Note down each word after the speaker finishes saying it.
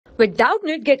With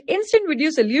Doubtnut, get instant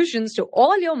video solutions to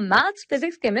all your maths,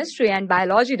 physics, chemistry, and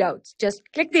biology doubts. Just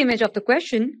click the image of the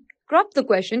question, crop the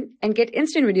question, and get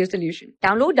instant video solution.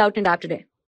 Download Doubtnut app today.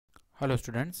 Hello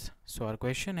students, so our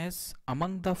question is,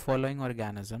 among the following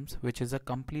organisms which is a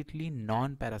completely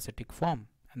non-parasitic form,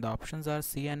 and the options are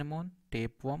sea anemone,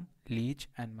 tapeworm, leech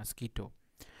and mosquito.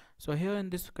 So here in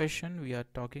this question we are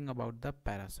talking about the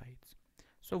parasites.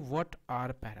 So what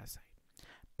are parasites?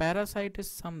 Parasite is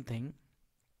something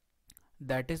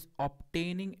that is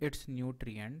obtaining its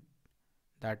nutrient,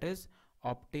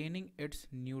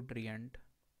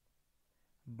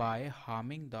 by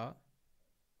harming the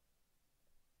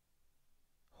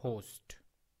host.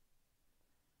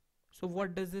 So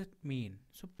what does it mean?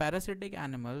 So parasitic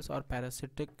animals or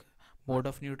parasitic mode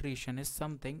of nutrition is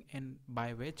something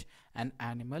by which an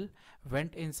animal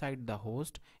went inside the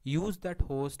host, used that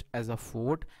host as a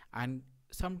food, and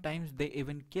sometimes they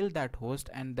even kill that host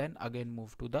and then again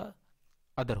move to the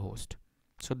other host.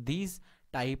 So these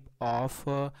type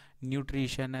of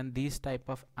nutrition and these type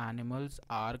of animals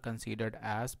are considered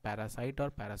as parasite or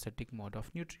parasitic mode of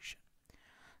nutrition.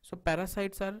 So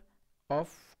parasites are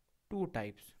of two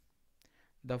types.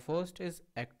 The first is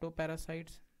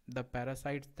ectoparasites, the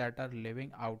parasites that are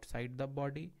living outside the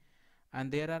body,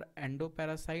 and there are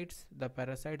endoparasites, the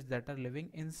parasites that are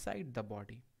living inside the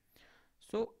body.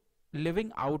 So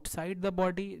living outside the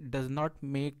body does not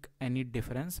make any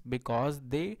difference because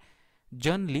they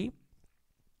generally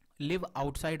live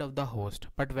outside of the host,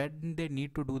 but when they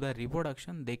need to do the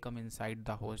reproduction they come inside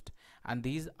the host, and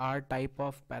these are type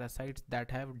of parasites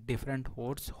that have different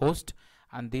hosts,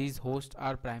 and these hosts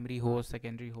are primary host,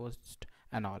 secondary host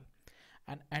and all.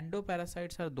 And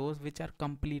endoparasites are those which are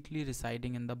completely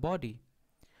residing in the body,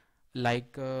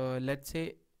 like let's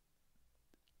say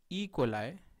E.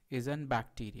 coli is an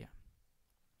bacteria.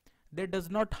 They does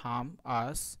not harm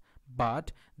us,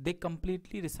 but they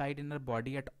completely reside in our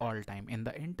body at all time in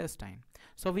the intestine.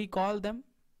 So we call them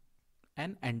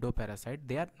an endoparasite.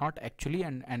 They are not actually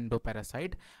an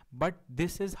endoparasite, but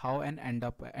this is how an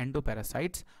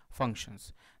endoparasite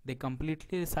functions. They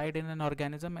completely reside in an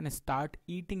organism and start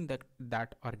eating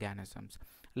that organisms,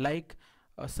 like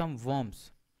some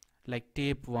worms like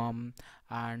tapeworm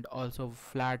and also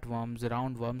flatworms,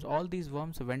 roundworms. All these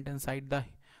worms went inside the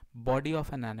body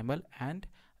of an animal and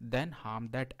then harm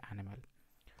that animal.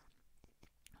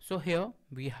 So here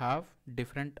we have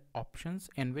different options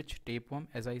in which tapeworm,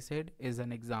 as I said, is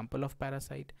an example of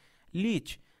parasite.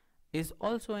 Leech is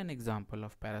also an example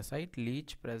of parasite.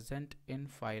 Leech, present in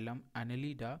phylum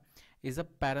Annelida, is a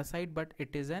parasite, but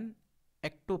it is an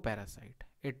ectoparasite.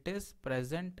 It is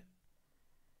present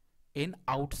in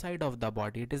outside of the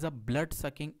body. It is a blood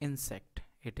sucking insect.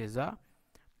 It is a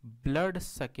blood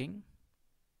sucking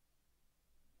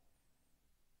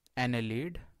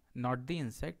annelid, not the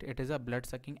insect. It is a blood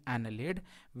sucking annelid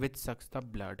which sucks the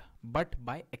blood, but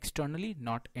by externally,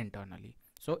 not internally.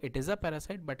 So it is a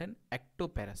parasite but an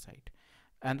ectoparasite.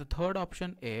 And the third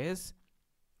option is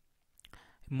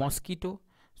mosquito.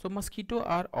 So mosquito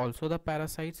are also the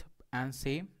parasites, and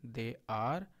same, they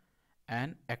are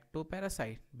an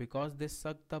ectoparasite because they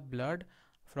suck the blood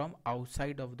from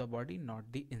outside of the body, not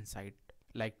the inside,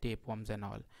 like tapeworms and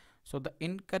all. So the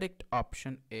incorrect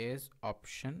option is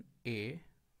option A,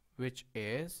 which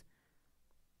is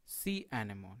sea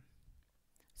anemone.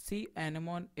 Sea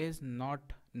anemone is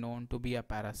not known to be a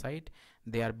parasite.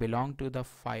 They are belong to the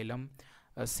phylum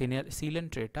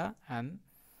Coelenterata, and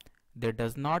they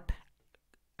does not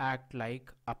act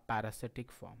like a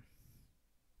parasitic form.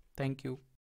 Thank you.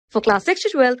 For class 6 to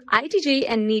 12, ITG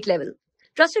and NEET level.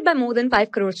 Trusted by more than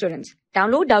 5 crore students.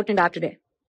 Download Doubtnut app today.